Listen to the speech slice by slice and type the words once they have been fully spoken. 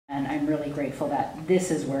I'm really grateful that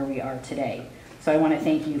this is where we are today. So I want to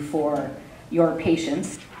thank you for your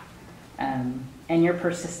patience and your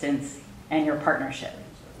persistence and your partnership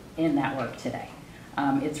in that work today.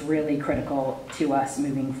 It's really critical to us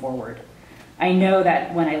moving forward. I know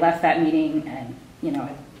that when I left that meeting, and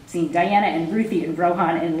seeing Diana and Ruthie and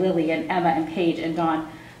Rohan and Lily and Emma and Paige and Dawn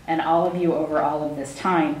and all of you over all of this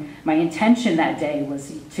time, my intention that day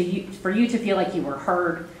was for you to feel like you were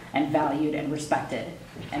heard and valued and respected,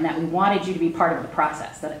 and that we wanted you to be part of the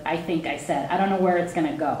process. That I think I said, I don't know where it's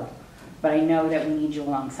going to go, but I know that we need you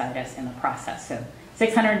alongside us in the process. So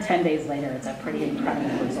 610 days later, it's a pretty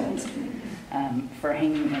incredible result for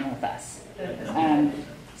hanging in with us.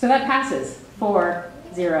 So that passes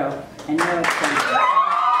 4-0 and no abstentions.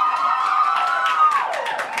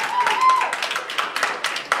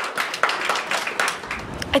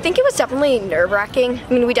 I think it was definitely nerve-wracking. I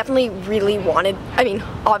mean, we definitely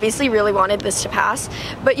obviously really wanted this to pass,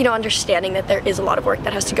 but understanding that there is a lot of work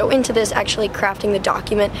that has to go into this, actually crafting the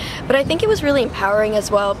document. But I think it was really empowering as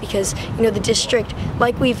well because, the district,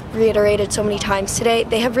 like we've reiterated so many times today,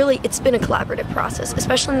 it's been a collaborative process,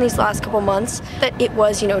 especially in these last couple months, that it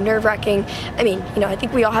was, nerve-wracking. I mean, I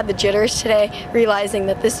think we all had the jitters today, realizing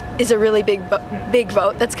that this is a really big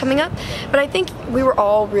vote that's coming up. But I think we were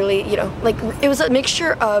all really, it was a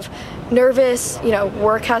mixture of nervous,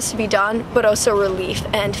 work has to be done, but also relief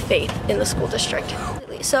and faith in the school district.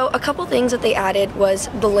 So a couple things that they added was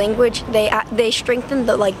the language. They strengthened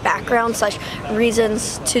the background /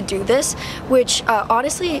 reasons to do this, which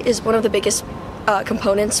honestly is one of the biggest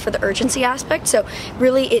components for the urgency aspect. So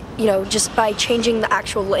really just by changing the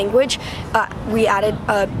actual language, we added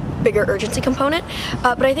a bigger urgency component.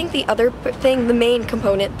 But I think the other thing, the main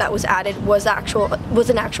component that was added was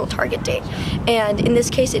an actual target date. And in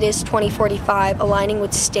this case it is 2045, aligning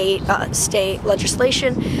with state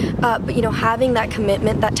legislation. But having that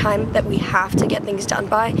commitment, that time that we have to get things done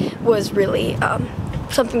by, was really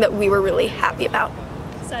something that we were really happy about.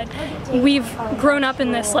 We've grown up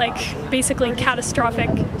in this basically catastrophic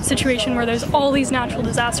situation where there's all these natural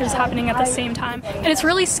disasters happening at the same time, and it's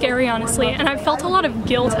really scary, honestly. And I've felt a lot of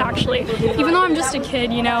guilt, actually, even though I'm just a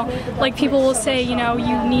kid. People will say you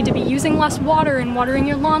need to be using less water and watering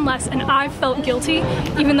your lawn less, and I've felt guilty,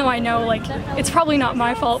 even though I know it's probably not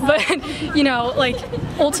my fault, but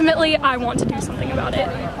ultimately I want to do something about it,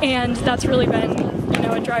 and that's really been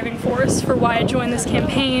a driving force for why I joined this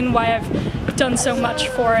campaign, why I've done so much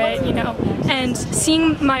for it, and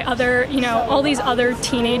seeing my other, all these other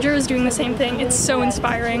teenagers doing the same thing, it's so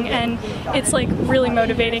inspiring, and it's really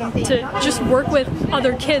motivating to just work with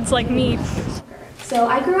other kids like me. So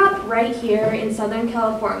I grew up right here in Southern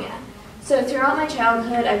California. So throughout my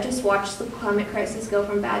childhood, I've just watched the climate crisis go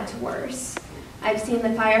from bad to worse. I've seen the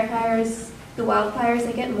wildfires,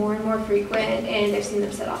 they get more and more frequent, and I've seen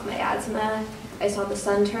them set off my asthma. I saw the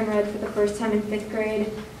sun turn red for the first time in 5th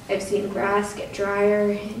grade. I've seen grass get drier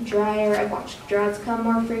and drier. I've watched droughts come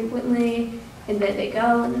more frequently, and then they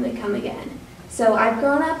go, and then they come again. So I've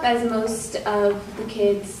grown up, as most of the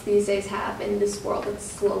kids these days have, in this world that's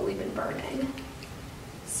slowly been burning.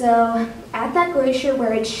 So at that glacier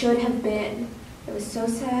where it should have been, I was so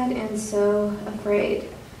sad and so afraid.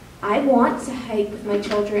 I want to hike with my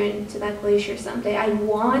children to that glacier someday. I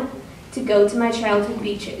want to go to my childhood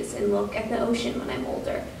beaches and look at the ocean when I'm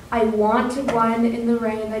older. I want to run in the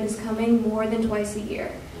rain that is coming more than twice a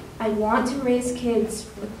year. I want to raise kids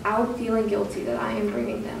without feeling guilty that I am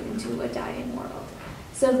bringing them into a dying world.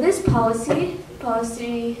 So this policy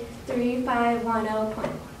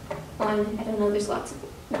 3510.1, I don't know, there's lots of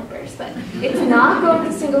numbers, but it's not going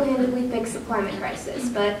to single-handedly fix the climate crisis,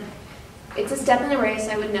 but it's a step in the race.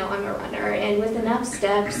 I would know, I'm a runner, and with enough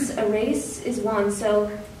steps, a race is won.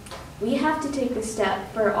 So we have to take this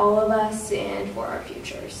step for all of us and for our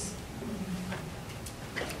futures.